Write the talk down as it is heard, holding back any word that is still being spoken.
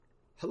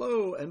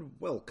Hello and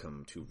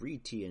welcome to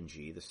Read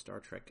TNG, the Star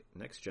Trek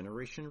Next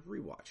Generation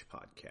Rewatch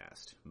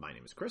podcast. My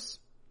name is Chris.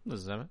 This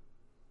is Emmett.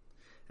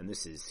 And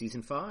this is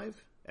Season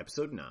 5,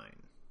 Episode 9.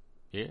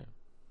 Yeah.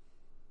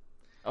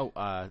 Oh,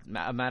 A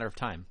Matter of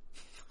Time.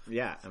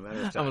 Yeah, A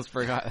Matter of Time. I almost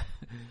forgot. I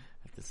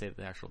have to say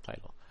the actual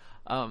title.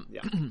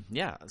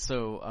 Yeah,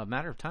 so A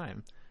Matter of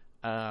Time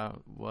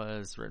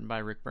was written by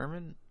Rick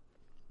Berman.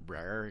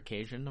 Rare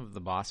occasion of the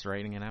boss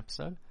writing an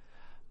episode.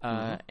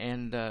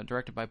 And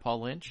directed by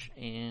Paul Lynch,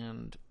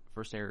 and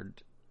first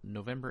aired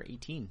November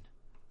 18,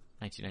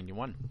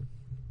 1991.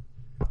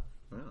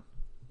 Yeah.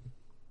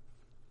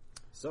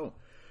 So,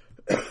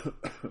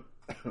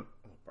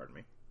 pardon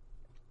me.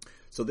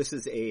 So this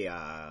is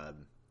a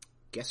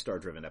guest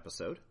star-driven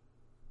episode.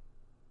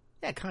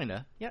 Yeah,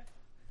 kinda. Yep.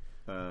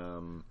 I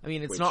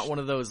mean, it's which, not one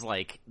of those,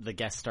 like, the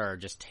guest star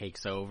just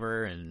takes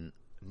over and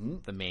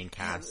the main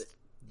cast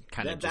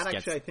kind of just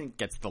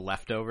gets the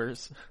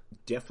leftovers.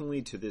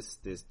 Definitely to this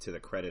to the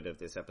credit of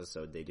this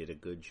episode, they did a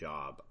good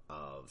job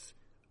of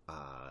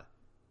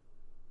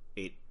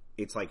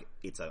it's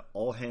a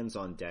all hands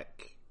on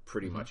deck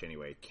pretty much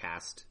anyway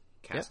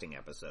casting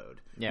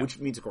episode, which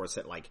means of course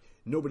that like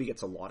nobody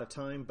gets a lot of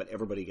time, but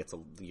everybody gets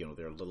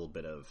their little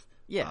bit of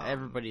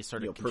everybody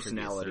sort of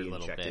personality their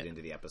injected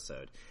into the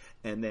episode.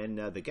 And then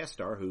the guest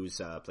star, who's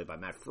played by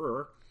Matt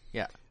Frewer,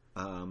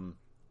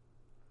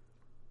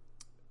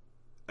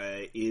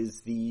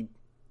 he's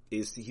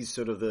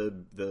sort of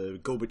the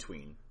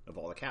go-between of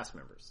all the cast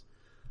members.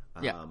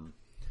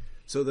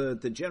 So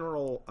the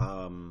general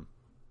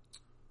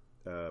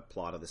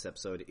plot of this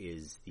episode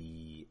is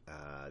the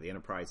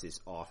Enterprise is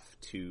off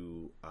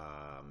to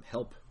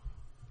help.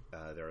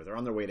 They're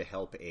on their way to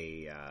help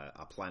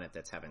a planet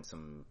that's having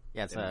some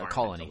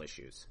environmental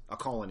issues. A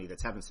colony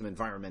that's having some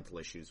environmental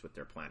issues with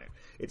their planet.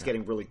 It's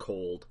getting really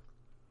cold.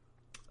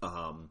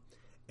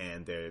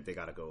 And they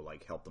got to go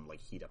like help them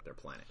like heat up their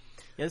planet.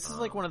 Yeah, this is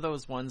like one of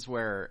those ones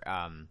where,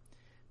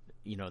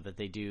 that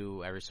they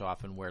do every so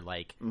often, where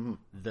like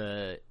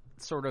the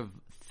sort of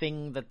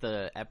thing that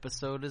the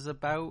episode is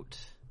about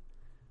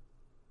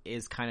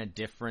is kind of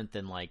different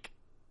than like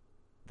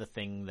the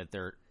thing that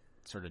they're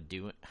sort of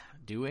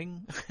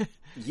doing,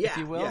 if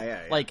you will.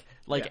 Like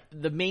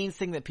the main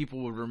thing that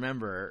people would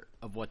remember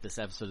of what this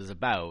episode is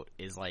about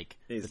is like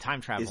the time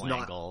travel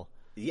angle.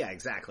 Yeah,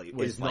 exactly.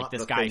 Was like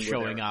this guy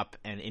showing up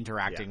and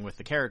interacting with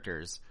the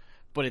characters.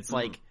 But it's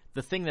like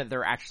the thing that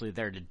they're actually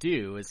there to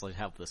do is like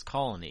help this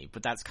colony.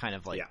 But that's kind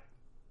of like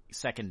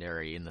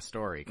secondary in the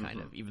story, kind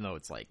of, even though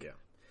it's like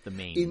the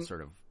main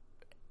sort of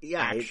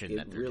action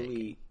that they're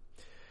taking.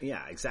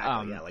 Yeah,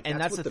 exactly. Like and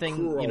that's the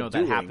thing,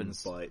 that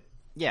happens. But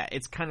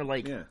it's kind of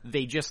like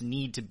they just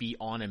need to be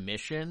on a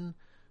mission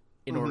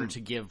in order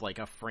to give like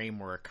a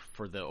framework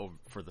for the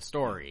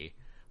story.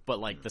 But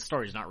like the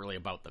story's not really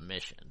about the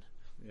mission.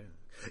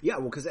 Yeah,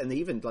 well, and they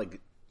even like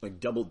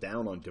doubled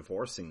down on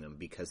divorcing them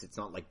because it's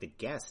not like the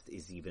guest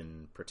is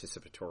even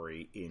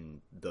participatory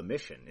in the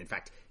mission. In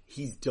fact,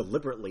 he's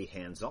deliberately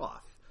hands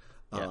off,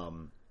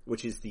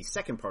 which is the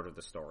second part of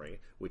the story.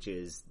 Which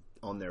is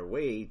on their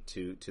way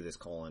to this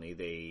colony,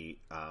 they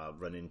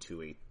run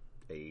into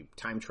a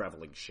time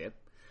traveling ship,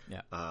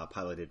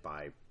 piloted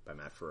by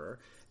Matt Frewer,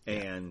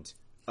 and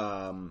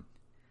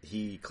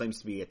he claims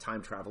to be a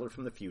time traveler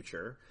from the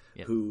future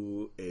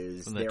who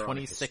is from the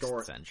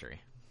 26th century.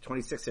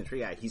 26th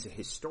century, he's a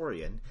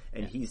historian,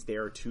 and he's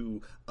there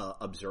to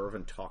observe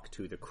and talk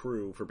to the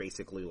crew for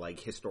basically like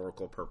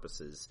historical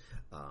purposes.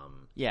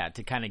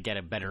 To kind of get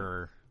a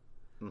better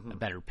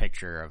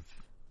picture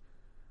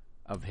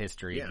of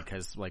history,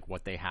 because like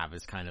what they have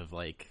is kind of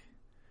like,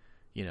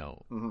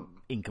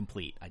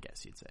 incomplete, I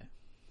guess you'd say.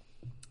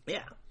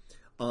 Yeah.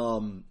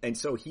 And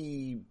so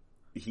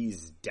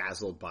he's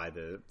dazzled by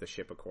the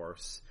ship, of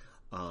course.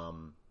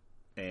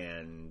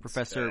 And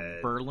Professor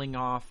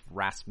Berlinghoff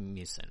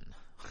Rasmussen.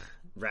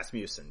 That's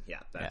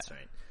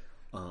right.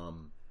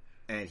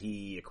 And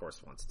he, of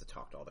course, wants to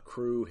talk to all the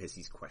crew, has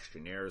these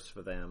questionnaires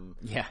for them.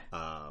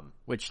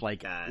 Which,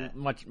 like,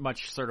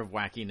 much sort of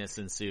wackiness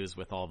ensues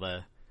with all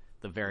the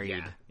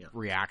varied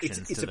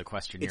reactions to the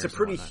questionnaires. It's a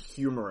pretty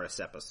humorous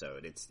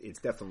episode. It's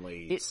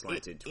definitely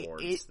slanted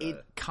towards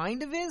it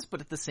kind of is,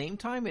 but at the same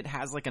time, it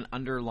has, like, an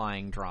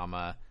underlying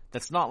drama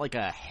that's not, like,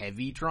 a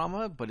heavy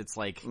drama, but it's,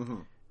 like,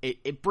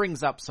 it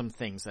brings up some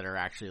things that are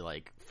actually,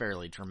 like,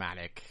 fairly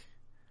dramatic.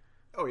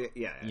 Oh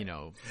yeah.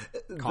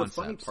 Concepts.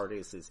 The funny part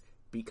is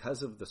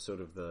because of the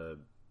sort of the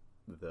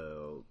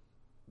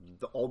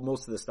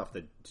most of the stuff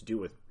that to do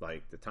with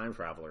like the time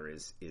traveler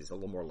is a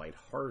little more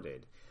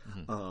lighthearted.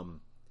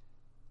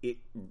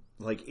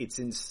 It's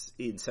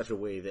in such a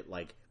way that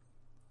like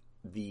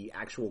the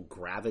actual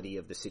gravity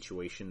of the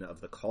situation of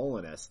the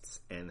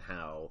colonists and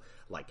how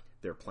like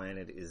their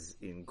planet is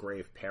in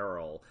grave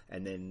peril,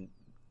 and then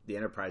the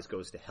Enterprise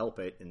goes to help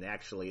it, and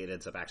actually it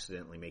ends up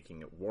accidentally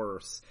making it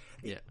worse.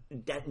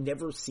 That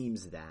never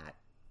seems that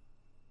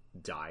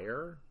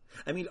dire.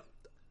 I mean,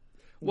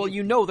 Well,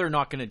 you know they're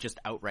not going to just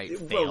outright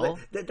fail. Well,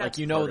 that's like,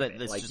 you know part that of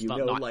it. it's Like, just you not,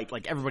 know, not like-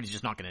 like everybody's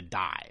just not going to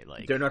die.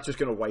 Like, they're not just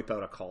going to wipe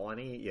out a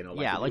colony, you know.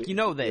 Like, yeah, like, you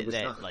know that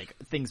not- like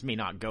things may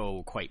not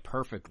go quite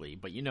perfectly,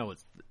 but you know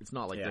it's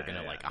not like they're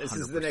going to like 100% This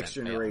is the next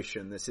fail.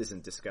 generation. This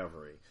isn't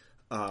Discovery.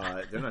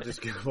 They're not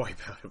just going to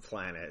wipe out a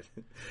planet.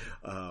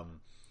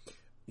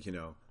 You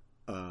know,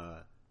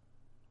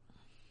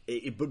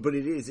 but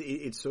it is.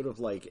 It's sort of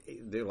like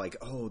they're like,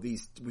 oh,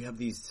 we have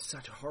these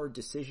such hard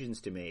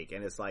decisions to make,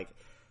 and it's like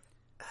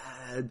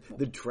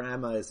the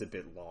drama is a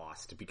bit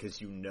lost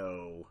because you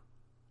know.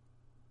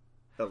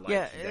 Like,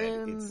 Yeah,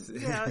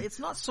 that it's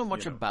not so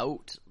much you know.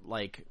 about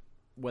like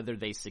whether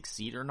they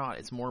succeed or not.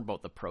 It's more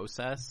about the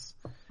process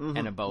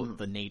and about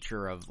the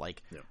nature of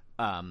like, Yeah.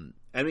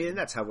 I mean, and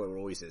that's how it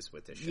always is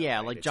with this show. Yeah,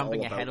 right? like It's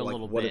jumping all about, ahead a like,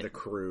 little what bit. are the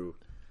crew?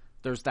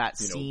 There's that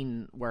You know.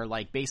 scene where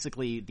like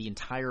basically the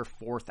entire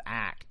fourth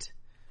act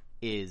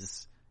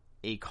is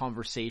a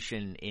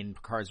conversation in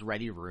Picard's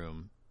ready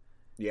room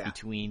Yeah,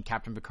 between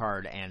Captain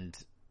Picard and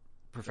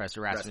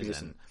Professor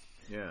Rasmussen.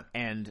 Yeah,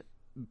 And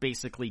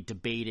basically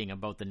debating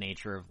about the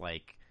nature of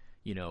like,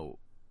 you know,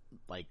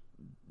 like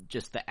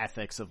just the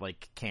ethics of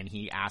like, can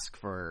he ask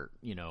for,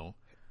 you know,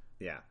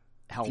 yeah.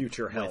 help,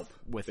 Future help,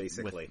 with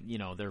basically. you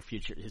know,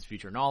 his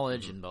future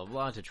knowledge and blah, blah,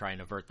 blah, to try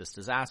and avert this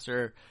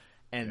disaster.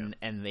 And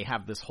they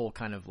have this whole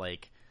kind of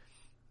like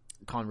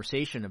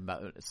conversation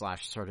about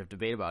 / sort of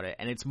debate about it.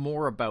 And it's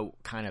more about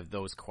kind of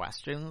those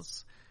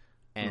questions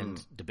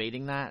and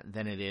debating that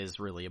than it is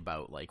really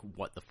about like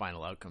what the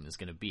final outcome is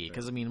going to be.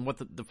 Cause I mean, what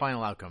the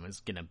final outcome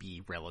is going to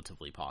be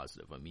relatively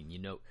positive. I mean, you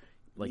know,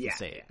 like you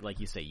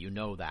say, you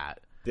know that,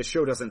 This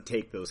show doesn't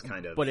take those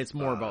kind of, but it's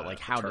more about like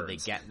how do turns.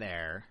 they get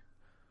there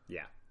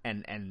Yeah,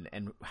 and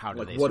how do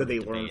like they what sort do of they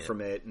learn debate it.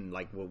 from it, and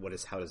like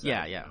how does that?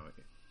 Yeah, yeah.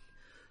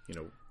 You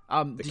know,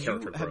 the Did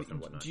character you growth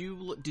and whatnot.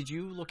 did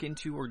you look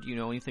into or do you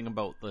know anything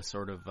about the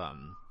sort of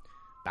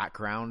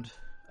background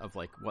of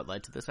like what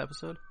led to this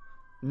episode?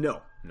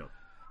 No.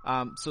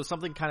 So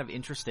something kind of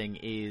interesting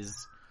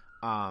is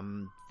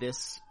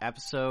this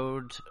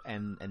episode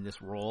and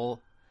this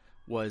role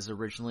was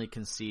originally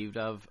conceived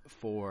of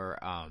for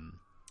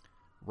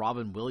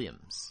Robin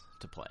Williams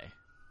to play.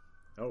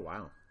 Oh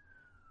wow.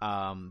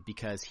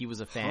 Because he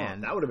was a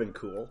fan. That would have been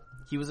cool.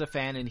 He was a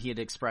fan and he had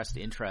expressed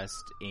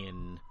interest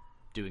in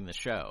doing the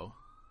show.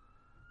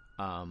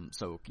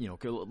 So, you know,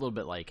 a little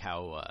bit like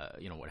how,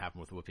 you know, what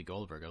happened with Whoopi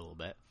Goldberg a little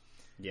bit.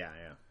 Yeah.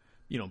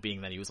 You know,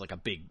 being that he was like a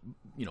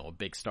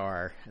big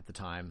star at the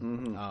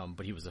time.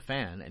 But he was a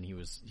fan and he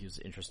was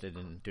interested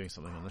in doing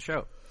something on the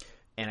show.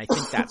 And I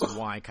think that's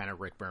why kind of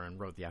Rick Berman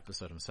wrote the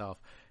episode himself.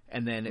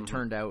 And then it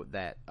turned out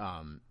that,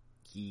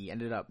 he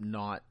ended up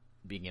not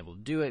being able to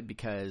do it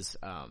because,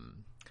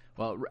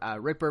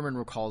 Rick Berman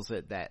recalls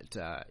it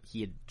that,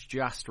 he had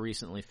just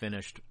recently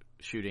finished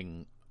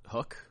shooting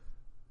Hook.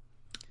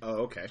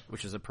 Oh, okay.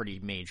 Which is a pretty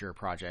major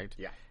project.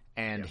 Yeah.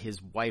 And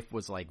his wife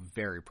was like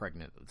very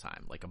pregnant at the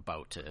time, like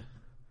about to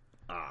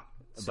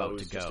So it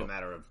was to just go. a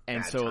matter of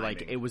and bad so timing.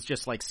 like it was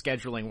just like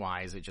scheduling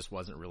wise, it just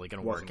wasn't really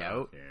going to work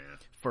out Yeah.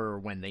 for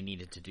when they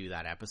needed to do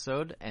that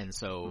episode, and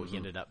so he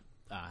ended up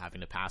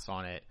having to pass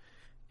on it.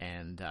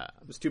 And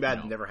It was too bad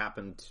it never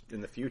happened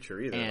in the future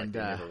either. And,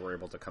 like they never were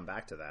able to come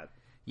back to that.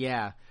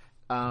 yeah,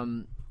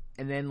 and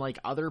then like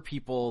other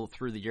people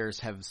through the years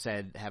have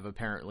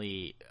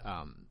apparently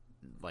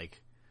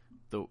like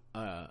the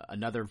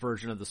another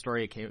version of the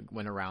story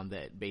went around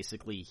that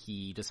basically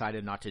he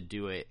decided not to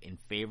do it in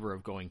favor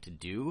of going to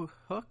do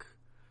Hook,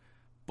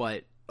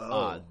 but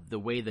the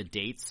way the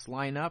dates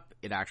line up,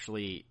 it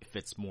actually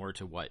fits more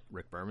to what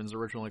Rick Berman's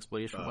original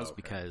explanation was,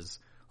 because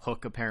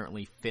Hook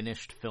apparently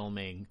finished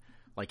filming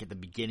like at the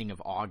beginning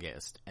of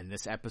August, and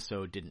this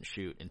episode didn't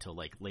shoot until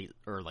like late,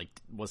 or like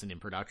wasn't in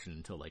production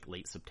until like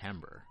late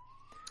September.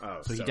 Oh,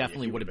 So he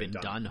definitely would have been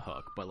done. done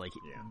Hook, but like,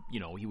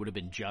 you know, he would have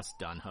been just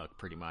done Hook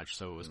pretty much.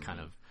 So it was kind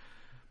of,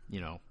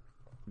 you know,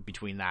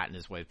 between that and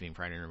his wife being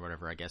pregnant or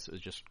whatever, I guess it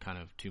was just kind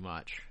of too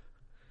much.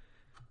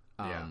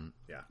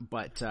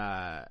 But,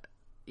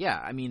 yeah,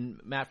 I mean,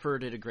 Matt Furr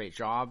did a great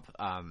job.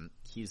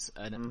 He's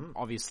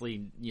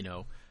obviously, you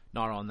know,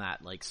 not on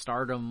that like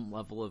stardom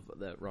level of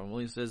that Robin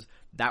Williams is.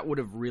 That would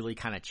have really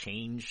kind of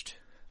changed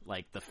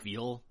like the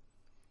feel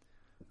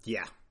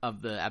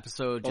of the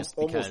episode, just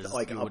Almost because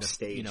like you would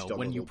have, you know, upstaged a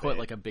when you little put bit.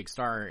 like a big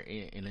star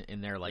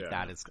in there like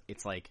that,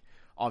 it's like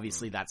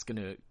obviously that's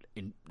gonna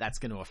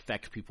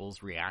affect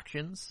people's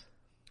reactions.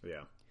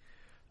 Yeah.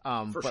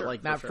 But sure,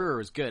 like for Matt sure.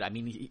 Furr is good. I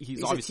mean,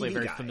 he's a obviously a TV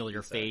very guy.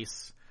 familiar He's a-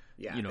 face.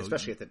 Yeah. You know,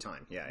 especially at the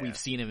time. Yeah. We've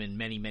seen him in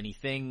many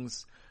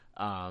things.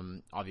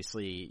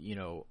 Obviously, you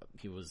know,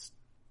 he was,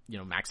 you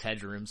know, Max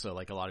Headroom, so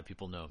like a lot of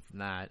people know him from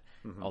that.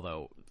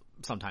 Although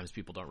sometimes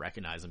people don't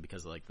recognize him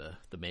because of like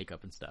the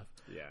makeup and stuff.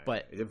 Yeah.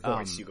 But the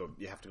voice, you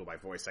have to go by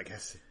voice, I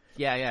guess.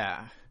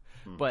 yeah.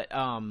 But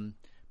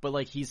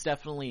like he's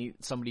definitely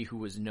somebody who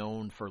was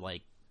known for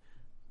like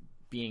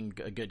being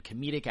a good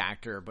comedic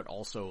actor, but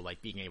also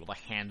like being able to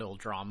handle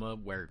drama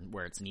where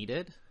it's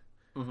needed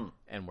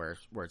and where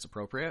it's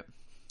appropriate.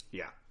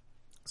 Yeah.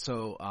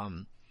 So,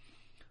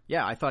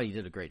 Yeah, I thought he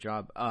did a great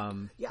job.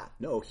 Yeah,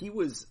 no, he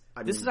was.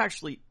 This is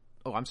actually.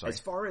 Oh, I'm sorry. As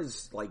far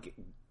as like,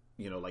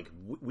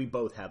 we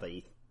both have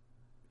a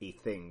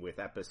thing with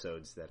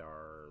episodes that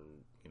are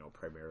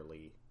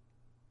primarily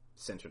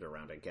centered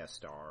around a guest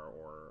star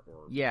or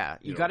yeah,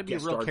 you got to be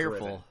real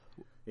careful. Driven.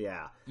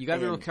 Yeah, you got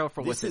to be real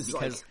careful with it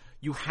because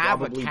you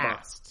have a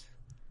cast.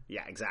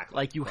 Yeah, exactly.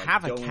 Like you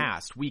have a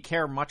cast. We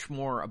care much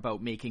more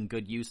about making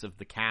good use of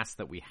the cast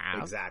that we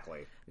have,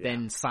 exactly,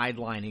 than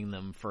sidelining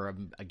them for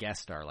a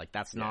guest star. Like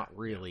that's not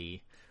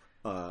really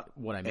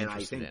what I'm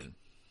interested in.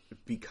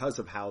 Because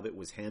of how it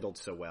was handled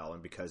so well,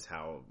 and because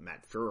how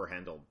Matt Fuhrer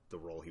handled the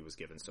role he was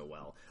given so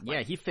well,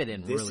 yeah, he fit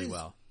in really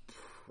well.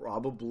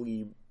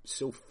 Probably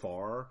so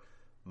far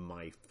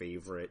my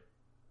favorite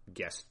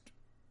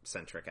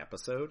guest-centric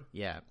episode.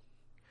 Yeah.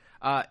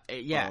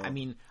 I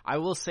mean, I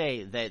will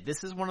say that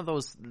this is one of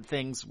those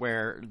things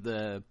where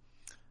the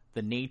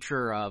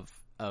nature of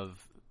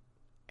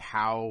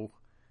how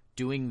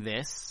doing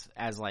this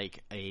as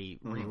like a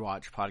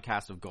rewatch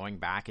podcast of going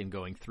back and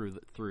going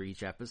through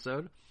each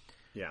episode,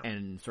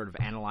 and sort of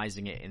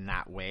analyzing it in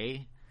that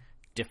way,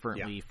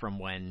 differently from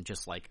when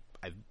just like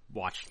I've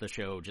watched the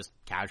show just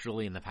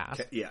casually in the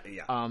past. Yeah.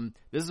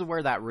 This is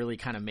where that really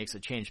kind of makes a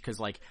change because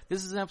like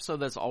this is an episode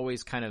that's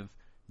always kind of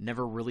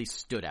never really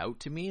stood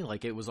out to me.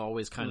 Like it was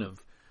always kind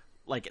of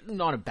like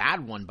not a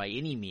bad one by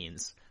any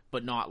means,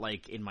 but not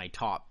like in my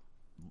top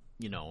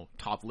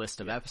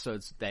list of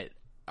episodes that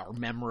are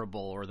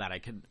memorable or that I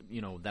could,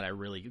 that I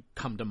really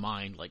come to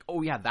mind. Like,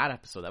 oh yeah, that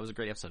episode, that was a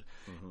great episode.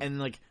 And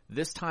like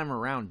this time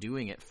around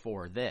doing it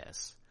for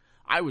this,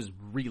 I was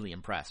really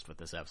impressed with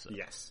this episode.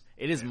 Yes.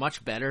 It is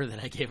much better than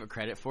I gave it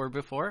credit for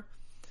before.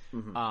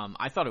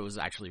 I thought it was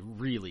actually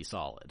really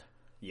solid.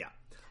 Yeah.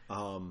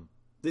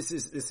 This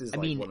is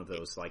one of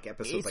those like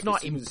episodes. It's like,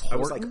 not important. I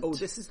was like, oh,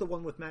 this is the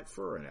one with Matt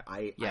Fuhrer in it.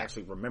 I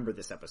actually remember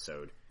this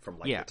episode from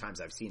like the times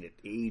I've seen it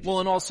ages Well,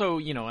 and ago. also,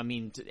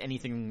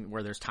 anything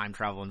where there's time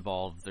travel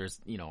involved, there's,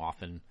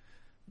 often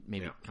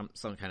maybe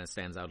some kind of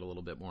stands out a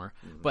little bit more.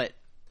 But,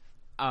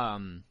 I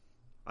mean,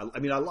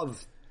 I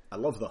love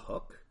the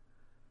hook.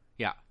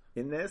 Yeah.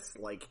 In this,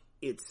 like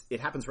it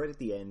happens right at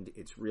the end.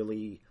 It's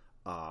really,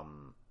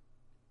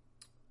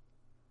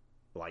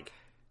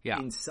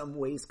 in some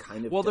ways,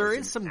 kind of. Well, there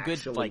is some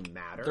good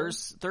matter.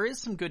 there is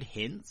some good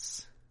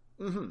hints.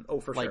 Oh,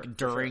 for sure. Like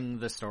during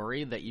the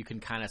story that you can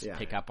kind of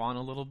pick up on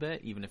a little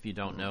bit, even if you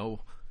don't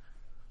know.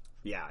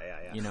 Yeah.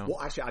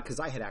 Well, actually, because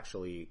I had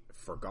actually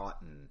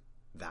forgotten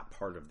that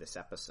part of this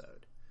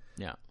episode.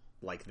 Yeah.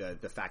 Like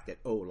the fact that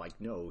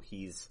no,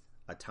 he's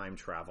a time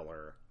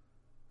traveler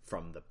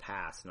from the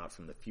past, not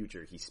from the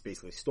future. He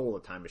basically stole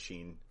a time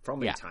machine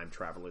from a time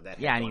traveler that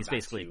and he's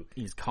basically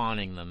he's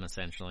conning them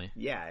essentially.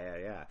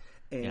 Yeah.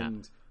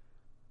 And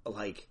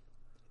like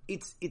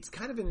it's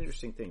kind of an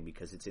interesting thing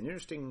because it's an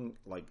interesting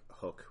like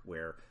hook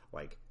where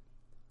like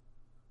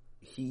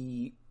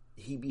he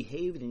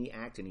behaved and he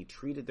acted and he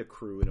treated the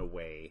crew in a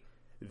way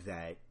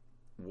that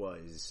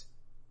was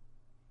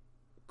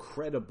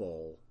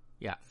credible.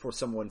 Yeah. For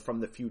someone from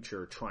the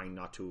future trying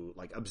not to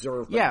like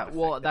observe. Yeah.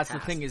 Well, that's the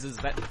thing is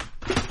that.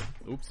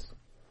 Oops.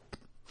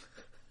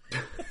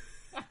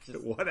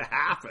 What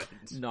happened?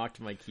 Knocked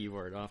my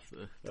keyboard off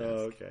the desk.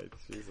 Oh, okay.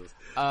 Jesus.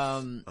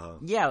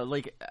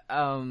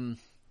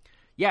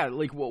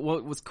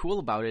 What was cool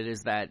about it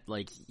is that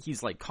like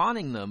he's like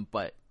conning them,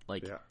 but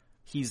like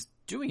he's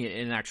doing it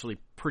in an actually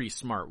pretty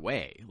smart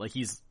way. Like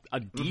he's a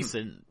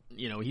decent,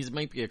 he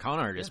might be a con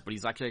artist, but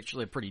he's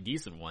actually a pretty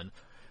decent one.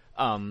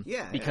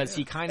 Because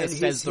he kind of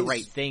says the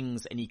right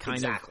things and he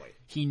kind of,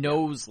 he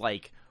knows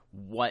like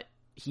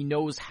he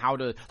knows how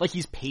to, like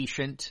he's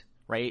patient,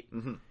 right?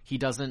 He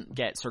doesn't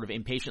get sort of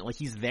impatient. Like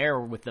he's there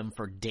with them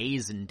for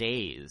days and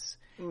days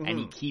and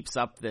he keeps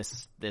up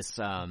this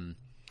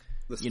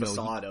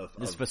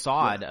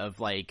facade of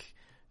like,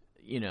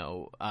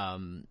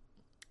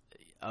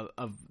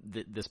 of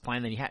this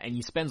plan that he had. And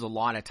he spends a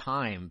lot of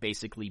time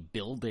basically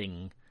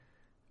building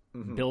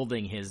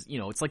his,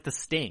 it's like the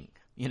Sting.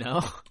 Yeah,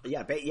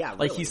 like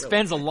really, he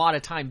spends a lot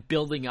of time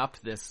building up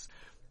this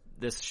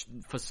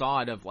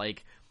facade of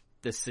like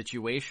this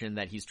situation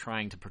that he's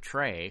trying to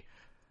portray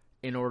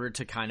in order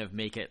to kind of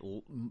make it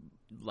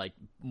like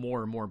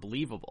more and more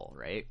believable,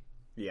 right?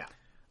 Yeah.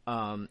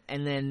 And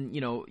then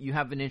you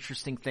have an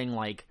interesting thing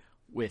like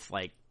with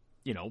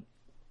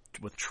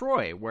with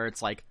Troy where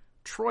it's like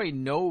Troy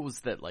knows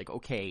that like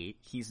okay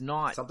he's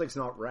not something's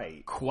not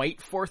right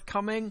quite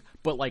forthcoming,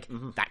 but like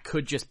that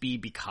could just be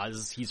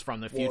because he's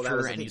from the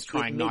future and he's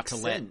trying not to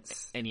let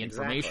any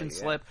information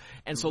slip.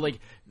 And so like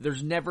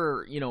there's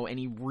never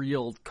any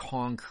real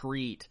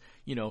concrete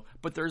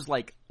but there's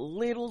like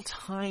little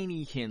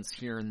tiny hints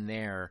here and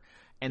there.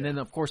 And then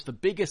of course the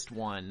biggest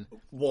one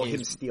is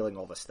him stealing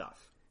all the stuff.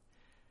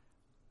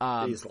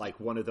 Is like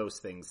one of those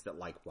things that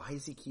like why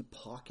does he keep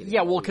pocketing?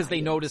 Yeah, well, because they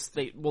notice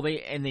they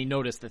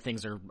notice that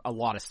things are a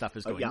lot of stuff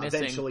is going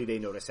missing. Eventually they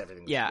notice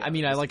everything. Yeah, I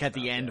mean, I like at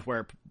the end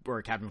where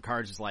Captain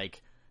Picard is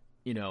like,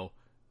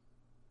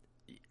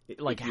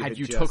 like had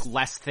you took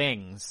less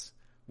things,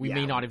 we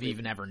may not have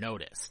even ever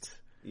noticed.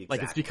 Exactly,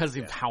 Like, it's because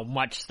of how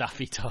much stuff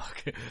he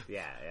took.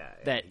 Yeah.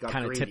 That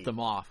kind of tipped them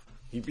off.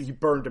 He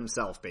burned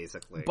himself,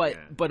 basically.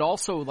 But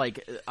also,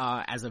 like,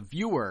 as a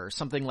viewer,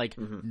 something like,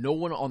 no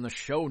one on the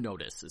show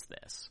notices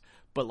this.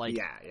 But, like,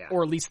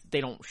 or at least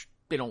they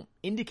don't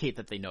indicate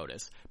that they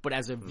notice. But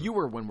as a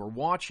viewer, when we're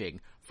watching,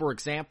 for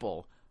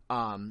example,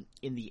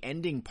 in the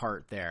ending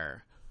part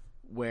there,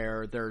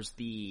 where there's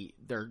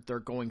they're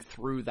going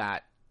through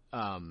that,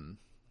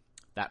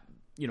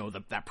 you know,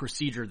 that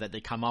procedure that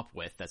they come up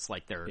with, that's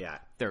like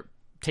they're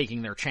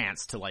taking their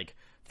chance to, like,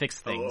 fix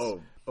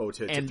things.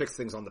 To fix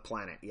things on the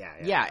planet.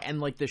 Yeah, and,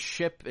 like, the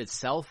ship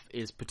itself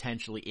is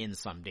potentially in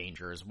some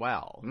danger as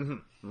well.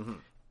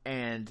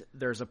 And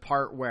there's a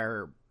part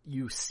where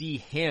you see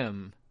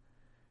him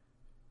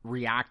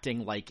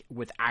reacting, like,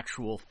 with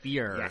actual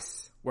fear,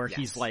 where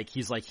he's like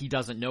he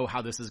doesn't know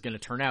how this is going to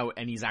turn out,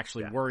 and he's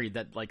actually worried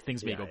that, like,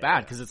 things may go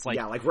bad, because it's like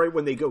like right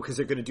when they go, because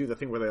they're going to do the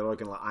thing where they're going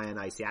to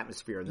ionize the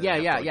atmosphere and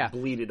then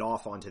bleed it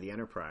off onto the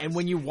Enterprise. And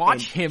when you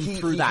watch him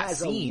through that has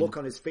scene, a look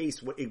on his face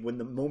when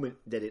the moment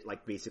that it,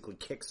 like, basically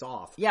kicks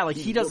off, like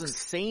he doesn't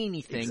say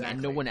anything,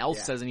 and no one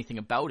else says anything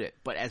about it.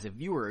 But as a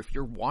viewer, if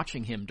you're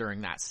watching him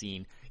during that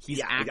scene,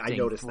 he's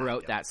acting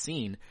throughout that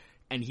scene,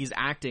 and he's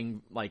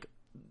acting like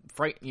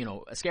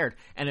scared,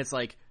 and it's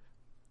like,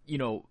 you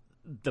know,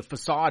 the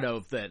facade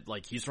of that,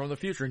 like, he's from the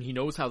future and he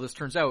knows how this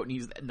turns out, and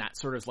he's in that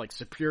sort of, like,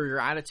 superior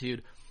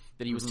attitude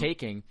that he was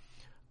taking,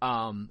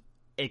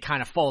 it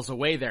kind of falls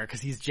away there, because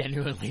he's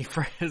genuinely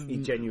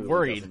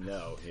worried. Doesn't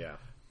know.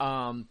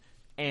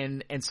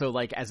 And so,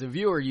 like, as a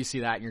viewer, you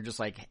see that and you're just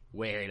like,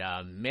 wait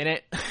a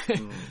minute.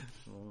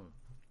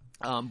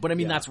 But I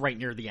mean, that's right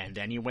near the end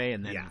anyway,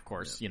 and then of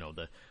course, you know,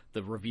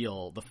 the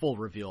reveal, the full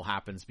reveal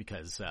happens,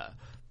 because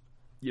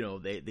you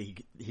know,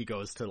 he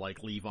goes to,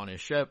 like, leave on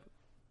his ship.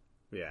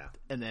 Yeah.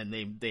 And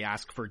then they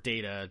ask for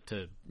Data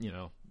to, you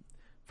know,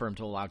 for him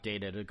to allow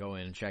Data to go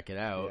in and check it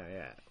out.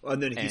 Well,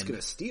 and then he's going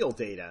to steal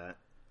Data,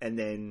 and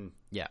then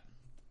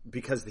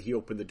because he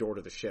opened the door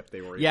to the ship,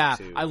 they were able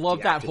to I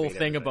love that whole thing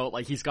everything. about,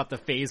 like, he's got the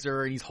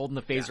phaser and he's holding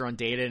the phaser on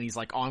Data, and he's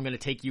like, "Oh, I'm going to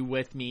take you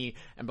with me,"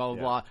 and blah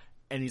blah blah.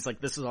 And he's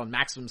like, "This is on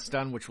maximum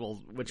stun, which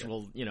will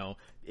you know,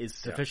 is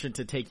sufficient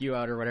to take you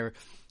out," or whatever.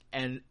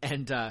 And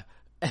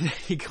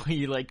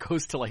he like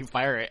goes to, like,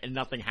 fire it, and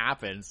nothing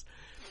happens.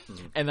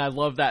 And I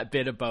love that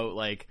bit about,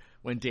 like,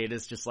 when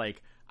Data's just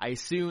like, "I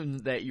assume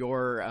that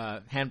your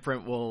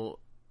handprint will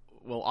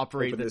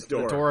operate the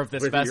door of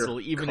this vessel,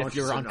 even if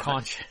you're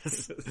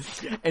unconscious."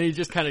 And he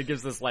just kind of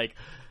gives this, like,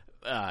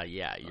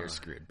 you're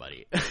screwed,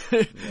 buddy.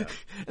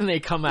 And they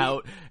come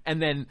out,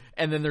 and then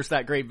there's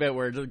that great bit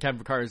where Captain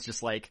Picard is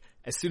just like,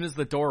 as soon as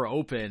the door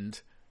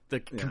opened, the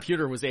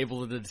computer was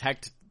able to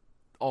detect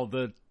all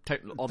their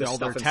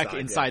tech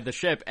inside the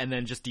ship, and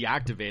then just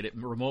deactivate it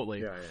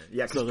remotely.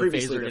 Because so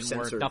previously the phaser didn't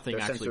work. Nothing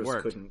actually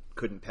worked.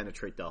 Couldn't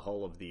penetrate the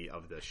hull of the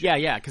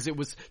ship.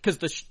 Because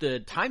the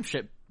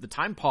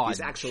time pod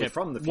is actually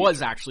from the future.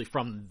 Was actually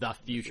from the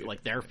future,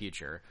 like their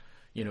future.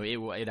 You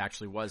know, it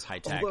actually was high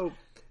tech. Although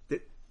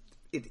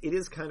it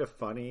is kind of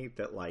funny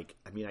that, like,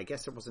 I mean, I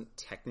guess it wasn't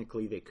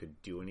technically they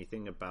could do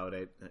anything about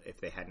it if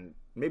they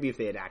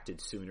had acted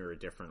sooner or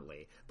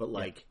differently. But,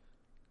 like,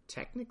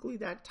 technically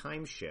that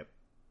time ship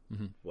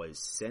was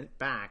sent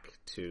back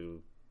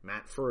to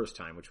Matt Furr's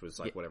time, which was,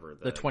 like, whatever,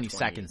 the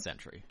 22nd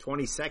century.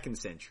 22nd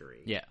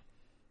century. Yeah.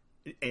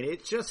 And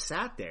it just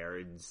sat there,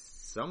 and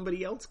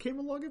somebody else came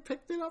along and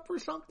picked it up or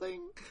something?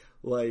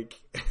 Like...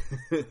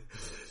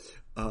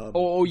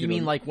 you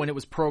mean, like, when it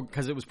was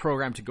because it was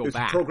programmed to go back.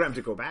 It was programmed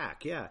to go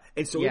back, yeah.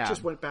 And so it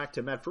just went back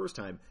to Matt Furr's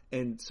time.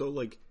 And so,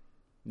 like,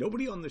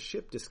 nobody on the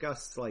ship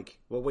discussed, like,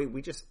 well, wait,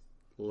 we just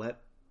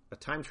let a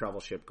time travel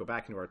ship go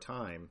back into our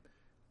time.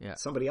 Yeah.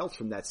 Somebody else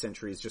from that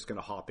century is just going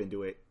to hop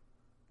into it,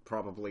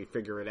 probably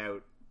figure it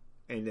out,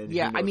 and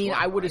then I mean,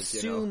 I would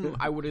assume.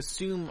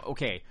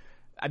 Okay,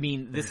 I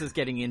mean, this is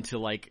getting into,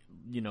 like,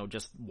 you know,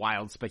 just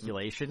wild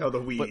speculation. Oh, the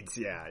weeds,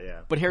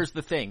 yeah. But here's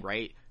the thing,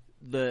 right?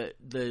 The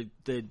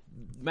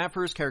Matt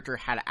Furr's character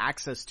had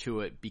access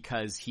to it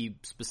because he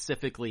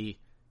specifically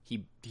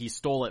he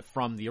stole it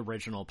from the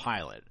original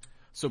pilot.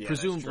 So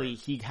presumably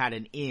he had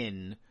an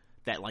in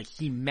that, like,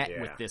 he met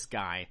with this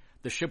guy.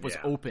 The ship was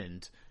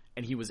opened,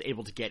 and he was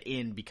able to get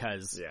in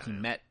because he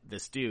met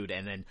this dude,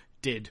 and then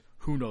did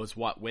who knows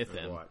what with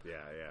him.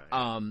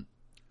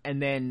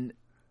 And then,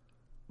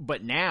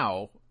 but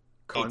now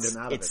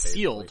it's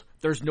sealed.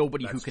 There's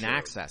nobody who can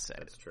access it.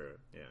 That's true.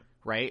 Yeah.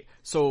 Right?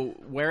 So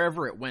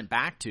wherever it went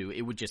back to,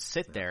 it would just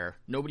sit there.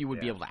 Nobody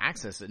would be able to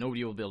access it.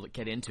 Nobody would be able to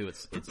get into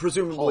it.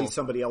 Presumably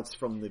somebody else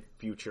from the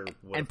future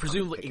would. And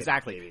presumably,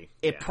 exactly.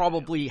 It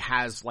probably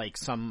has, like,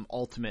 some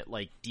ultimate,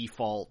 like,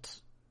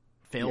 default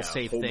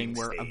fail-safe thing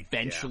where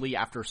eventually,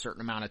 after a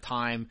certain amount of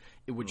time,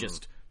 it would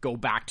just go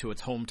back to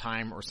its home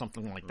time or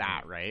something like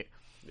that, right?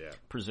 Yeah.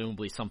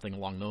 Presumably something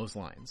along those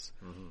lines.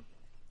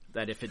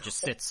 That if it just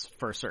sits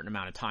for a certain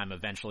amount of time,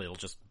 eventually it'll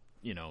just,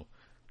 you know,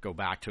 go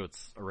back to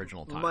its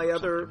original time.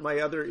 My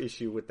other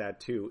issue with that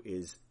too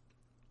is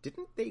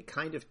didn't they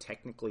kind of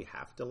technically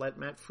have to let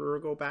Matt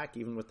Frewer go back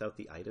even without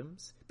the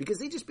items? Because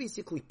they just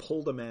basically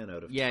pulled a man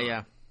out of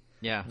time.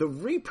 Yeah.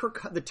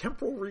 The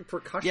temporal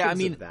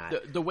repercussions of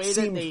that the way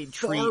that they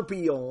far treat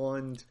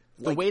beyond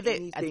the way that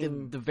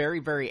anything... at the very,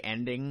 very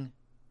ending,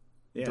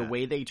 the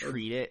way they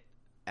treat it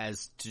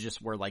as to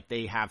just where like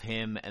they have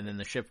him and then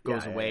the ship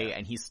goes away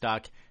and he's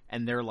stuck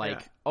and they're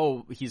like,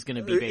 oh, he's going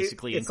to be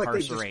basically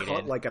incarcerated. Like they just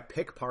caught like a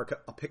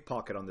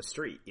pickpocket on the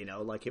street, you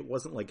know? Like it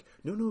wasn't like,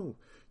 no,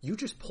 you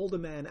just pulled a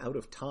man out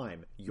of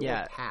time.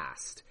 You're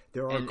past.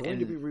 There are going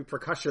to be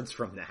repercussions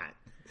from that.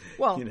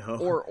 Well, you know?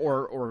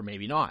 or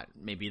maybe not.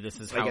 Maybe this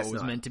is how it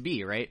was meant to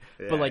be, right?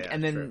 Yeah, but like,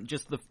 and then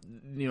just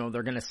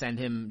they're going to send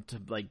him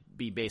to like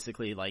be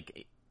basically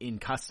like in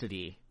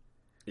custody.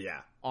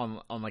 Yeah.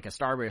 On like a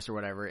starbase or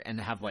whatever, and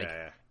have like,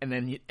 and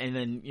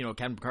then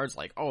Captain Picard's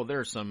like, oh,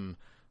 there's some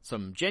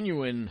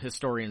genuine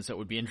historians that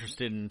would be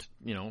interested in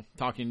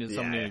talking to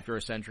somebody in the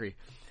first century,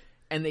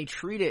 and they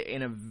treat it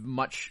in a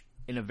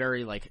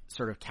very like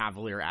sort of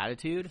cavalier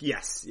attitude.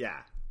 Yes.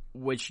 Yeah.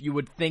 Which you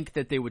would think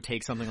that they would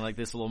take something like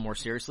this a little more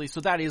seriously.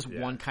 So that is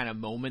one kind of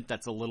moment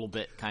that's a little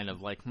bit kind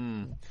of like,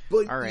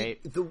 but all right.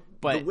 The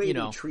way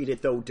they treat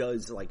it though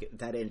does like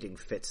that ending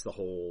fits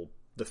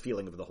the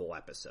feeling of the whole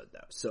episode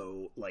though.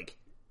 So like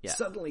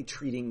suddenly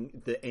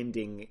treating the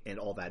ending and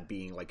all that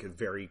being like a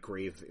very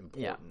grave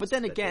importance. Yeah. But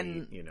then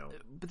again,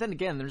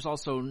 there's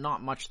also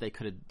not much they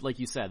could have, like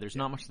you said, there's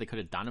not much they could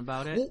have done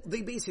about it. Well,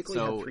 they basically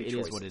have three choices.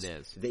 It is what it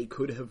is. They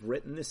could have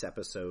written this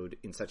episode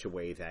in such a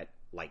way that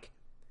like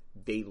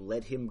they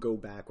let him go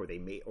back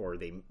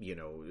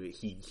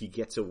he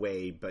gets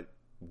away but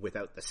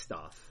without the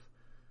stuff.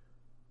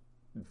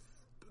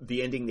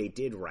 The ending they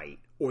did write,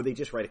 or they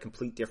just write a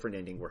complete different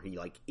ending where he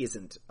like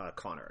isn't a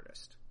con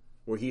artist,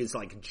 where he is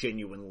like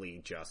genuinely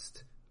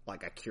just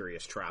like a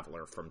curious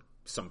traveler from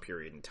some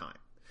period in time.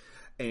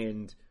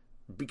 And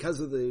because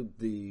of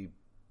the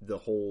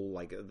whole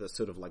like the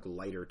sort of like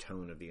lighter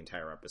tone of the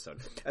entire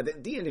episode,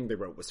 the ending they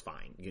wrote was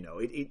fine.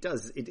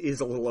 It is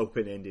a little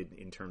open ended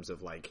in terms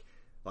of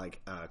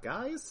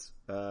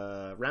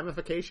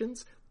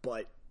ramifications,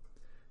 but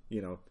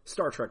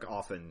Star Trek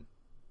often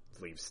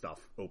leaves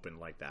stuff open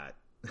like that.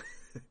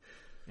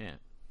 Yeah.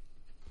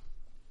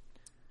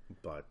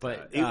 But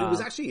it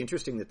was actually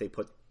interesting that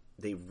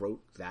they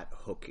wrote that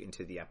hook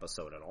into the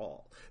episode at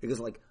all, because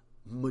like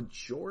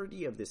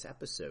majority of this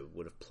episode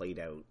would have played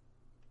out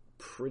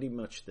pretty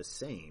much the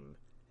same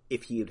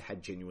if he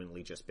had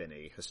genuinely just been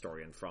a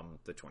historian from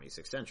the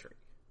 26th century.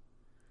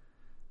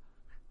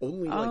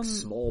 Only like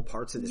small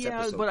parts of this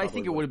episode. Yeah, but I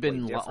think it would have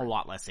been a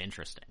lot less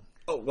interesting.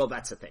 Oh well,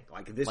 that's the thing.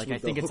 Like this, I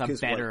think it's a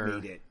better.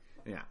 Made it.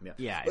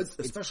 Yeah. It's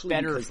especially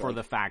better because, for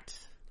the fact,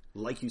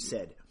 like you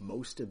said,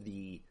 most of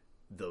the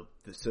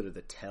sort of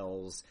the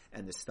tells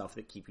and the stuff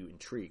that keep you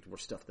intrigued were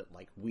stuff that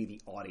like we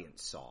the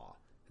audience saw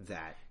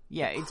that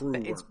the crew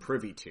weren't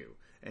privy to,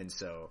 and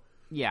so.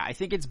 Yeah, I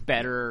think it's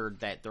better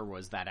that there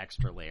was that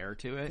extra layer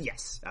to it.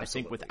 Yes, absolutely. I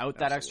think without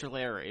that extra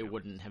layer, it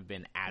wouldn't have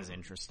been as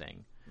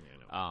interesting.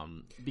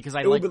 Because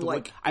I like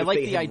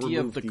the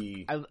idea of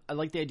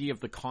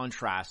the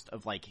contrast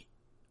of like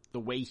the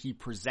way he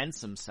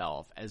presents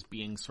himself as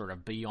being sort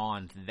of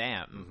beyond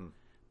them,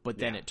 but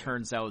then it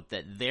turns out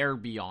that they're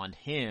beyond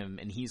him,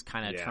 and he's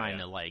kind of trying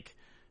to like,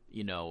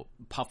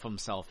 puff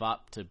himself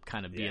up to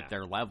kind of be at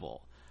their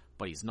level,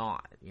 but he's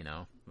not,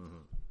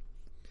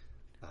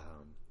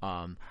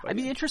 I'd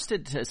be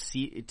interested to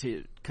see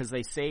because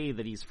they say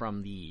that he's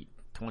from the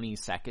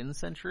 22nd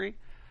century,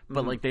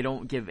 but like they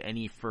don't give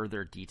any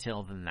further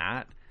detail than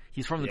that.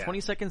 He's from the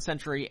 22nd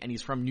century and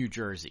he's from New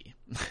Jersey.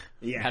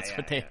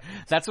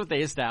 That's what they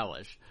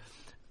establish.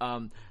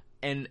 And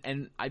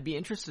I'd be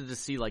interested to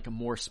see like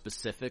more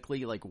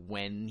specifically like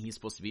when he's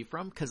supposed to be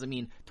from, because I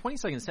mean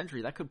 22nd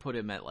century, that could put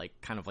him at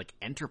like kind of like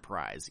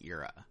Enterprise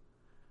era.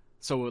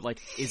 So like,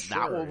 is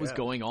that what was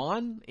going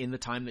on in the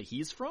time that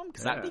he's from?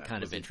 Because that'd be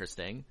kind of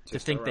interesting to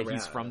think that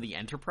he's from the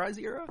Enterprise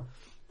era.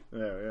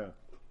 Yeah.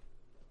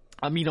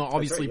 I mean,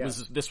 obviously,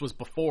 this was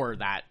before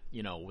that,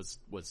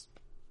 was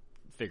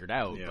figured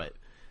out, but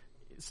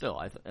still,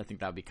 I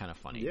think that'd be kind of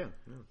funny. Yeah.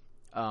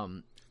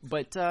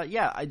 But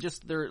I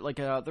just there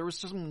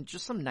was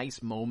just some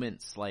nice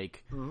moments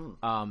like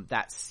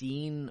that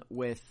scene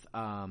with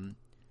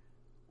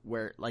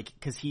where like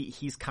because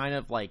he's kind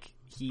of like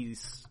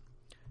he's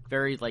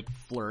very like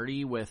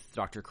flirty with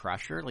Dr.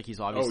 Crusher, like he's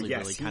obviously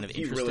really kind of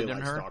interested really in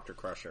her. Dr.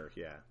 Crusher,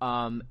 yeah.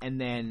 And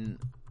then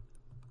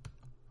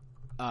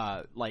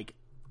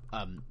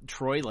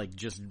Troy like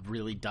just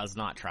really does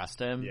not trust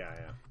him. Yeah.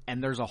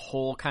 And there's a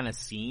whole kind of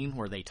scene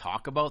where they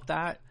talk about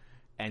that,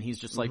 and he's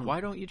just like,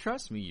 "Why don't you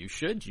trust me? You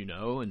should,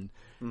 and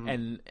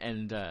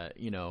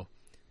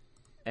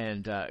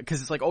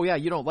because it's like, oh yeah,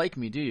 you don't like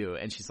me, do you?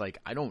 And she's like,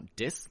 I don't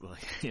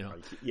dislike,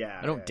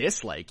 I don't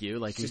dislike you.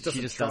 Like she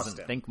just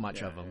doesn't think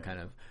much of him, kind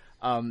of.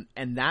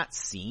 And that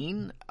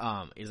scene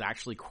is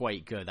actually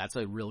quite good. That's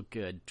a real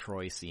good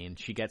Troy scene.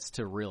 She gets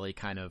to really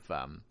kind of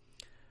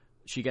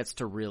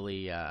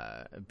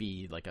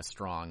be like a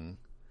strong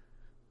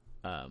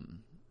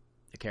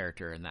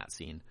character in that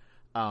scene.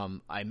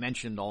 I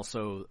mentioned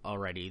also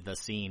already the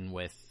scene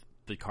with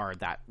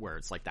Picard where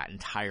it's like that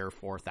entire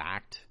fourth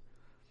act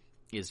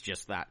is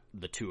just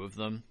the two of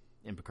them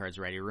in Picard's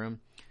ready room.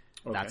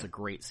 Okay. That's a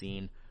great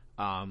scene.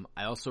 I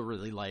also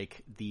really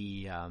like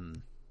the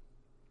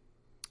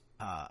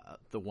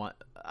one.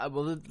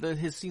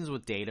 His scenes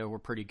with Data were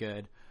pretty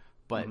good,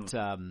 but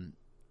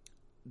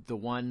the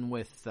one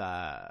with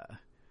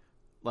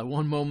like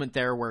one moment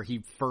there where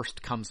he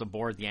first comes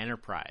aboard the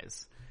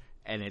Enterprise,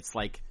 and it's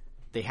like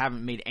they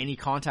haven't made any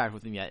contact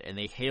with him yet, and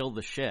they hail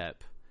the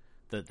ship,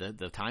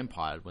 the time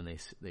pod when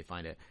they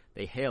find it.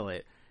 They hail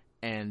it,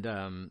 and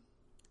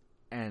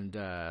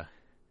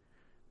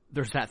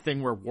there's that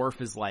thing where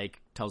Worf is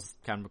like, tells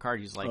Captain Picard,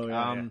 he's like,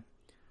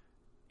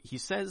 he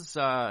says,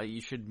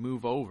 you should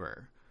move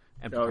over.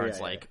 And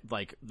Picard's like,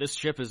 this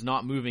ship is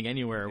not moving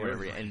anywhere or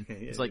whatever. And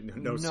he's like,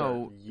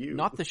 no,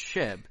 not the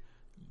ship.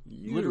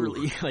 You.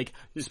 Literally, like,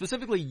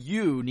 specifically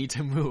you need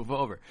to move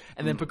over.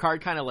 And then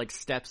Picard kind of like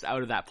steps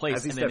out of that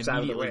place and then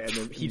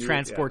immediately he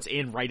transports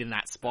in right in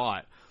that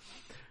spot.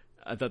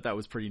 I thought that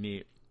was pretty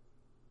neat.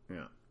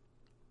 Yeah.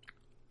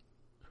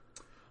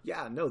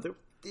 Yeah, no, there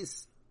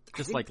is...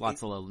 Just like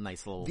lots of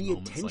nice little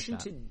moments like that. The attention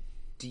to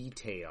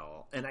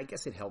detail, and I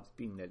guess it helps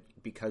being that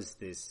because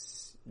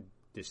this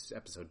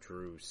episode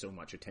drew so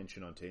much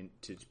attention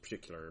to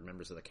particular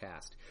members of the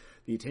cast,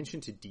 the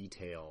attention to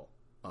detail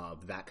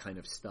of that kind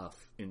of stuff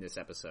in this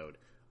episode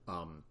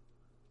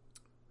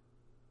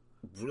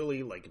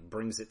really like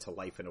brings it to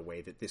life in a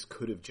way that this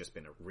could have just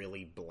been a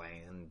really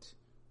bland,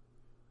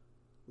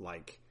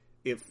 like,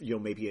 if, you know,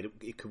 maybe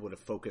it would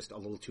have focused a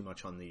little too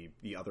much on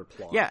the other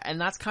plot. Yeah,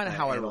 and that's kind of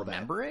how I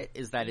remember it,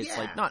 is that it's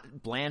like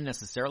not bland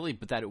necessarily,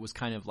 but that it was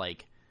kind of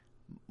like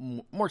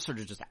more sort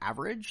of just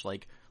average,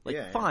 like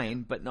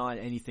fine, but not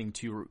anything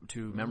too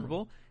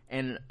memorable.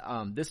 And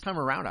this time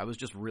around, I was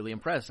just really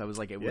impressed. I was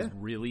like, it was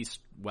really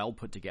well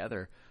put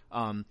together.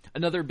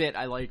 Another bit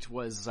I liked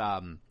was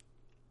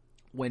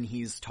when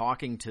he's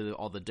talking to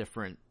all the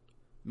different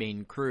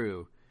main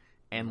crew,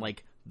 and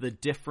like the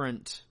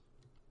different,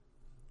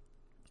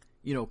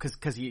 you know,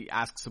 because he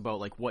asks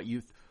about like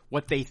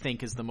what they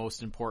think is the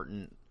most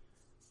important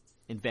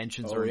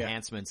inventions or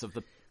enhancements of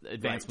the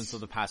advancements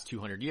of the past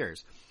 200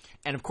 years.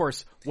 And of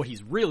course, what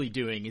he's really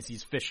doing is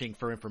he's fishing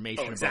for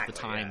information about the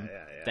time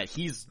that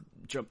he's,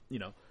 you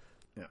know,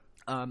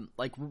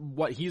 like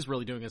what he's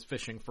really doing is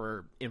fishing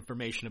for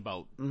information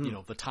about, you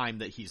know, the time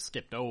that he's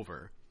skipped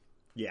over.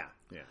 Yeah.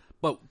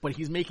 But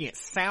he's making it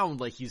sound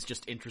like he's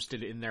just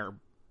interested in their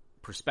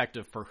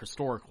perspective for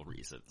historical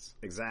reasons.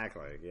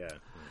 Exactly. Yeah.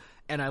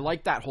 And I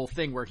like that whole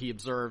thing where he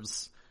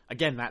observes,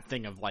 again, that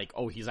thing of like,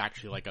 oh, he's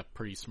actually like a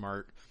pretty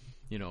smart,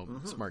 you know,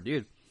 smart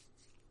dude.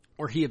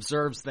 Where he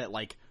observes that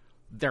like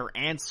their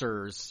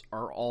answers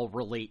are all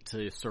relate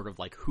to sort of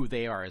like who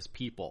they are as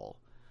people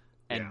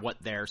and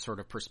what their sort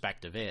of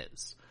perspective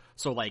is.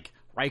 So like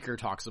Riker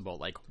talks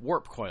about like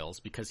warp coils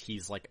because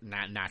he's like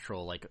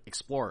natural like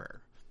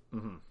explorer.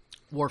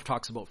 Worf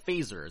talks about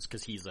phasers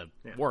because he's a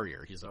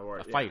warrior. He's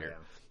a fighter.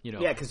 You know,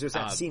 because there's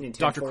that scene in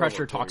Dr.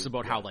 Crusher talks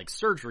about how like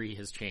surgery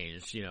has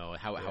changed. You know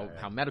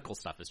how medical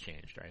stuff has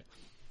changed, right?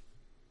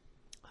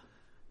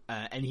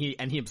 And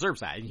he observes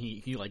that, and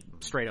he like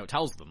straight out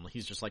tells them,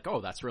 he's just like,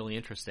 oh, that's really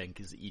interesting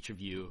because each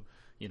of you,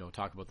 you know,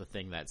 talk about the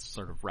thing that's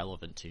sort of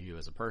relevant to you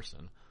as a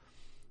person.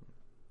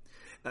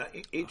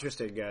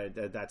 Interesting.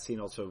 That scene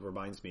also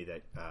reminds me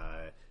that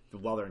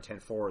while they're in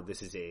 10-4,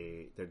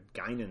 the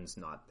Guinan's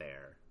not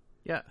there.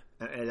 Yeah,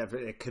 and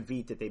a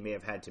caveat that they may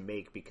have had to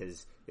make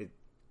because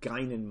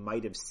Guinan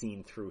might have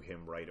seen through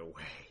him right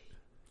away.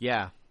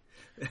 Yeah.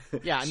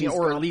 Yeah, I mean,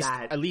 or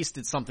at least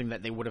it's something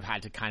that they would have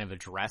had to kind of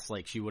address.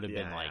 Like she would have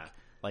been like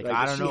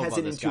I don't know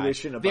about this guy.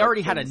 They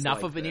already had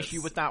enough of an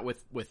issue with that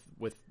with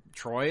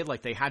Troy.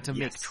 Like they had to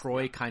make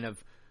Troy kind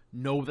of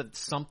know that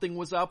something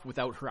was up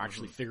without her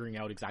actually figuring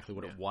out exactly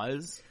what it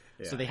was.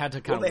 Yeah. So they had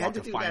to kind of walk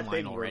a fine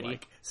line already.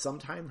 Like,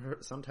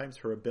 sometimes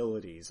her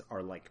abilities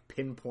are like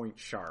pinpoint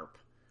sharp.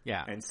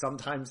 Yeah. And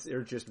sometimes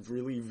they're just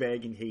really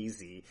vague and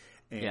hazy.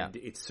 And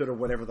it's sort of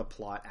whatever the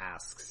plot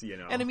asks, you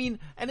know. And I mean,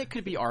 and it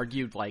could be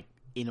argued like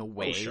in a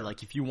way,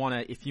 like if you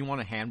want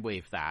to hand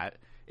wave that,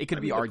 it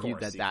could be argued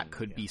that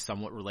could be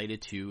somewhat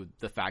related to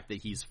the fact that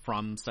he's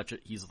from such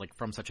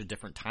a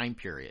different time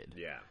period.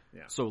 Yeah.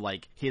 So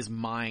like his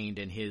mind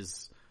and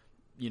his,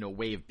 you know,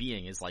 way of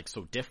being is like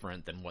so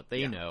different than what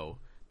they know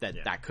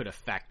that could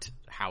affect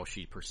how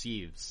she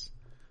perceives.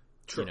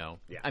 True. You know,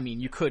 I mean,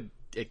 you could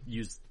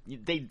use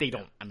they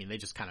don't. I mean, they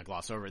just kind of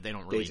gloss over it. They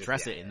don't really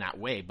address it in that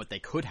way, but they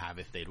could have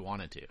if they'd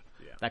wanted to.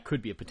 Yeah. That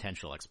could be a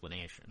potential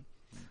explanation.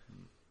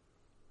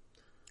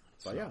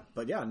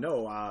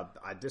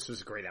 This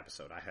was a great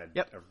episode. I had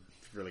a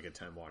really good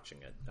time watching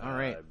it. All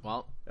right.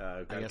 Well,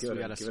 I guess we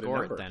got to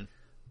score it then.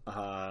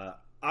 I'm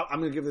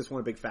going to give this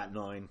one a big fat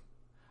 9.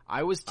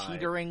 I was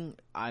teetering.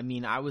 I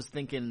mean, I was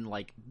thinking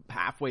like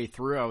halfway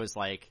through, I was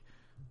like,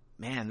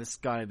 man, this has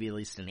got to be at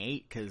least an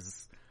 8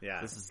 because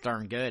this is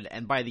darn good.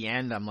 And by the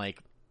end, I'm like,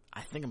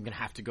 I think I'm going to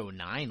have to go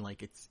 9.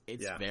 Like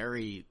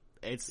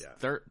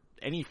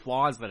any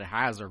flaws that it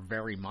has are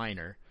very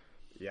minor.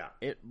 Yeah.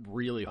 It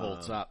really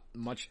holds up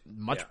much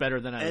Yeah.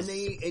 better than I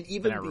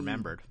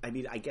remembered. I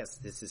mean, I guess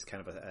this is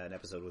kind of an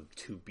episode with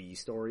 2 B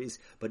stories,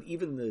 but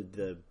even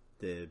the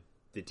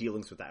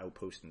dealings with the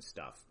outpost and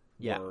stuff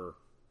were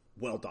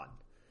well done.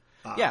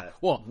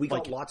 Well, we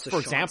got lots of for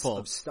shots example,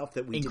 of stuff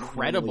that we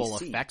incredible didn't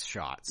really effects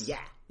shots.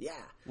 Yeah.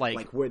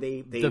 Like where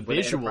the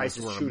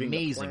visuals were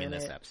amazing in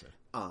this episode.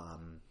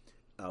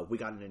 We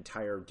got an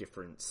entire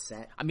different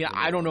set. I mean,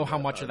 I don't know how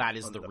much of that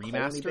is the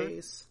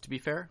remaster, to be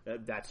fair.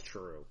 That's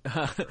true.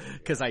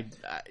 Because I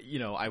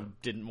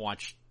didn't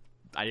watch,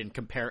 I didn't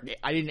compare,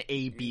 I didn't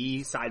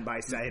A/B side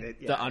by side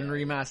it. The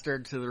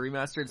unremastered to the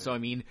remastered. So I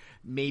mean,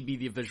 maybe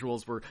the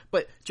visuals were,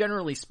 but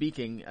generally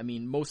speaking, I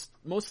mean, most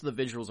of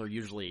the visuals are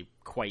usually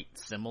quite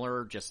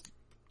similar, just,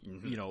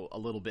 a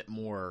little bit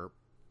more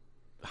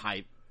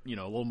high, a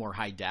little more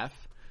high def,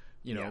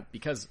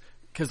 because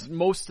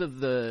most of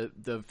the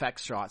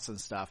effects shots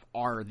and stuff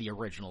are the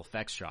original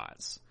effects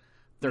shots.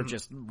 They're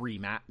just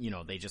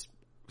they just,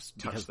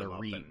 because they're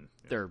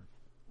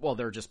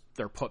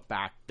put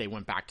back, they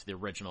went back to the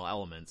original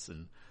elements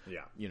and,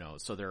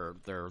 so they're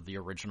the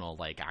original,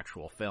 like,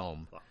 actual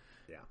film.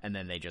 And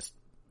then they just,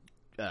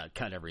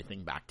 cut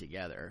everything back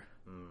together,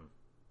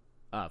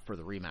 for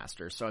the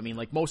remaster. So, I mean,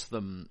 like, most of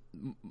them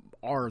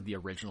are the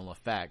original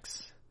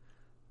effects,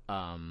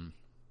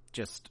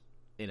 just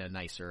in a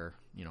nicer,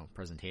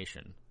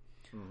 presentation.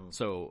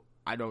 So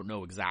I don't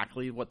know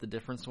exactly what the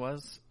difference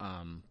was,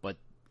 but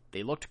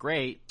they looked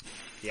great.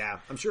 Yeah,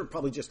 I'm sure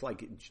probably just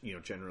like,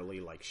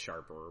 generally like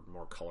sharper,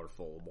 more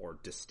colorful, more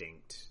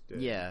distinct,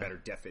 better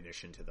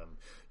definition to them,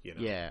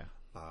 Yeah.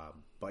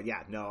 But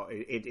yeah, no,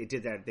 it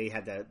did that. They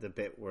had the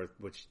bit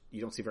which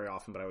you don't see very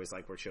often, but I always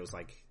like, where it shows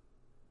like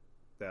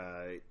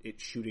it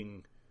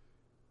shooting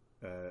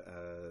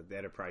the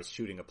Enterprise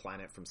shooting a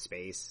planet from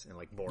space and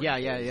like boring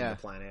holes in the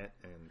planet,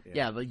 and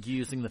like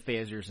using the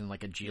phasers in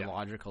like a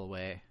geological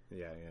way.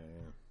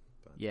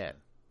 But,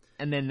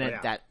 and then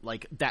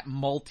that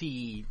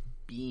multi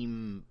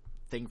beam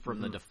thing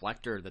from the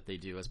deflector that they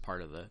do as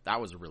part of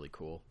that was really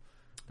cool.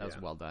 That was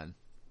well done.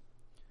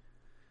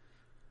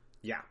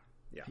 No,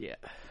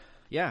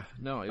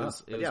 it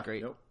was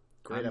great. Nope.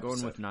 Great I'm episode.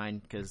 going with 9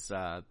 because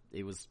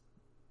it was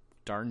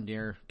darn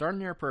near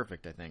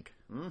perfect, I think.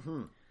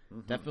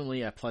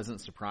 Definitely a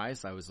pleasant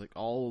surprise. I was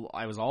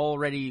all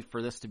ready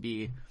for this to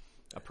be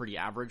a pretty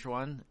average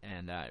one,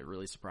 and it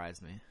really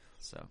surprised me.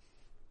 So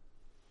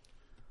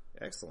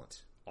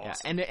excellent,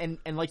 awesome. Yeah,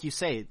 and like you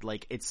say,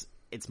 like it's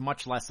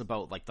much less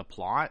about like the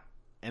plot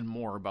and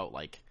more about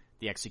like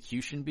the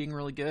execution being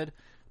really good,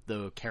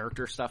 the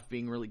character stuff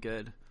being really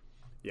good.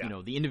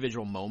 The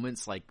individual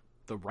moments, like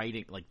the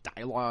writing, like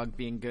dialogue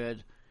being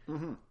good.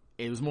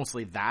 It was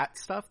mostly that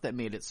stuff that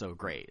made it so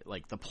great.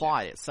 Like, the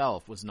plot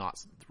itself was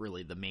not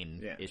really the main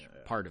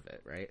part of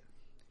it, right?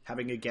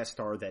 Having a guest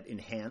star that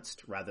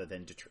enhanced rather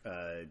than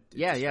distracted,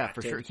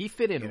 for sure. He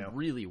fit in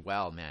really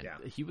well, man. Yeah.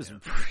 He was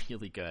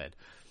really good,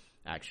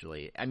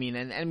 actually. I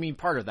mean,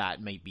 part of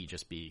that might be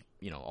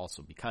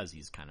also because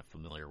he's kind of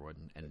familiar with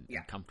and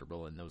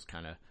comfortable in those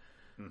kind of,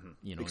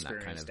 experienced in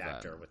that kind of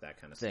actor with that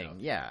kind of thing. stuff.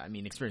 Yeah, I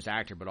mean, experienced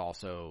actor, but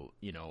also,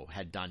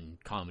 had done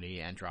comedy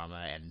and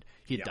drama, and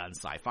he'd done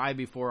sci-fi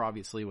before,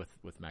 obviously,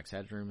 with Max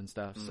Headroom and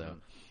stuff, so,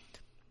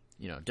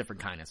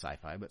 different kind of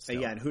sci-fi, but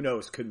still. And who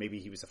knows, maybe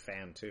he was a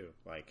fan, too,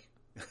 like.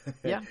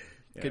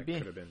 Could be.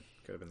 Could have been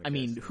the I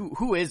mean,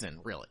 who isn't,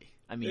 really?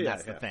 I mean,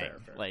 that's the thing.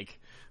 Fair. Like,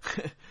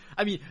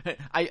 I mean,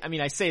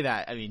 I say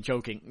that,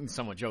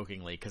 somewhat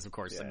jokingly, because of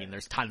course,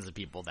 there's tons of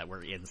people that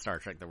were in Star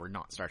Trek that were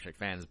not Star Trek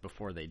fans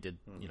before they did,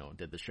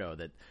 did the show.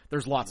 That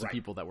there's lots of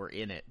people that were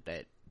in it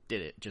that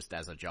did it just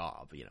as a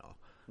job,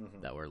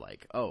 that were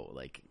like,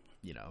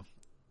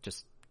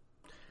 just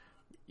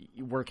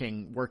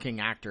working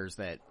actors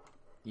that,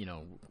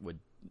 would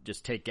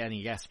just take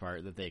any guest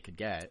part that they could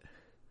get.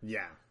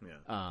 Yeah.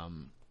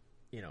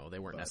 They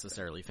weren't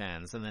necessarily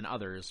fans, and then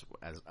others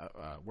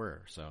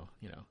were. So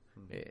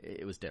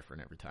it was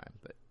different every time.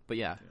 But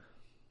yeah.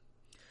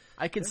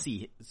 I could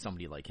see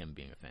somebody like him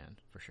being a fan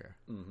for sure.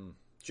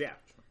 Yeah.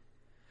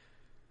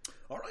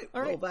 All right.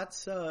 Well,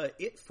 that's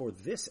it for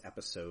this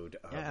episode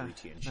of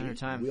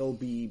RTNG. We'll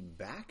be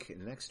back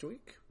next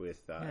week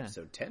with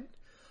episode 10.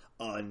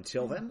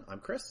 Until then, I'm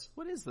Chris.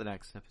 What is the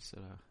next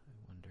episode? I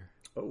wonder.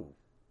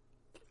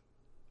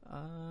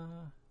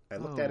 I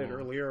looked at it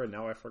earlier and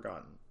now I've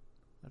forgotten.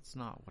 That's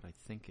not what I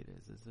think it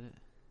is it?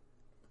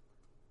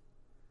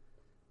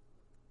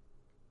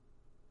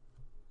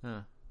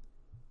 Huh.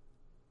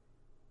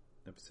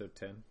 Episode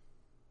 10?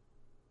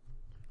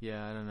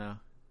 Yeah, I don't know.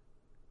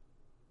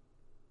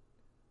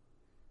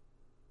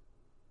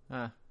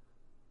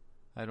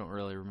 I don't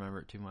really remember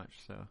it too much,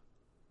 so.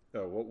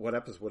 Oh, what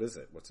episode? What is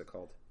it? What's it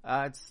called?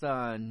 It's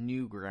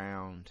New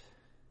Ground.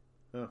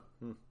 Oh,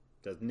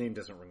 the name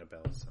doesn't ring a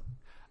bell. So.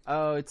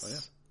 Oh, it's. Oh,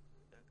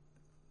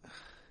 yeah.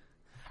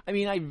 I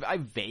mean, I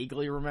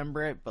vaguely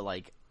remember it, but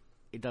like,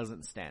 it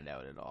doesn't stand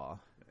out at all.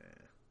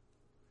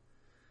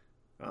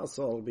 Well,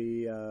 so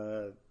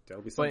there'll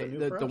be something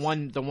new for us.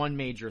 The one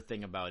major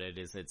thing about it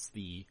is it's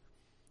the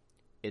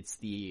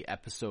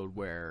episode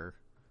where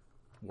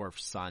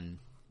Worf's son,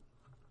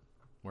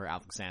 where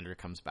Alexander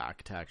comes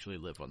back to actually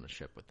live on the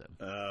ship with them.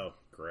 Oh,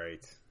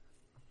 great.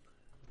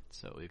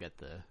 So we get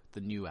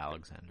the new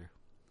Alexander.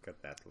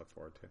 Got that to look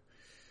forward to.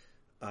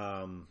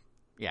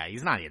 Yeah,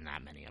 he's not in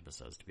that many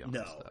episodes, to be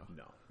honest.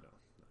 No.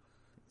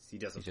 He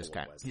doesn't.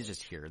 He's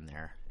just here and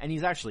there, and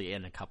he's actually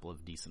in a couple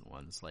of decent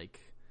ones, like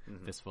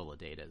Fistful of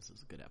Datas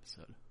is a good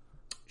episode.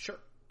 Sure.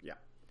 Yeah.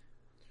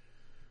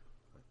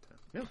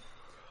 But,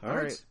 yeah. All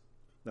right.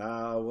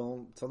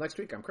 Well, until next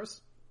week. I'm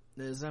Chris.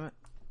 This is Emmett.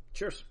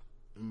 Cheers.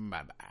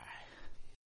 Bye bye.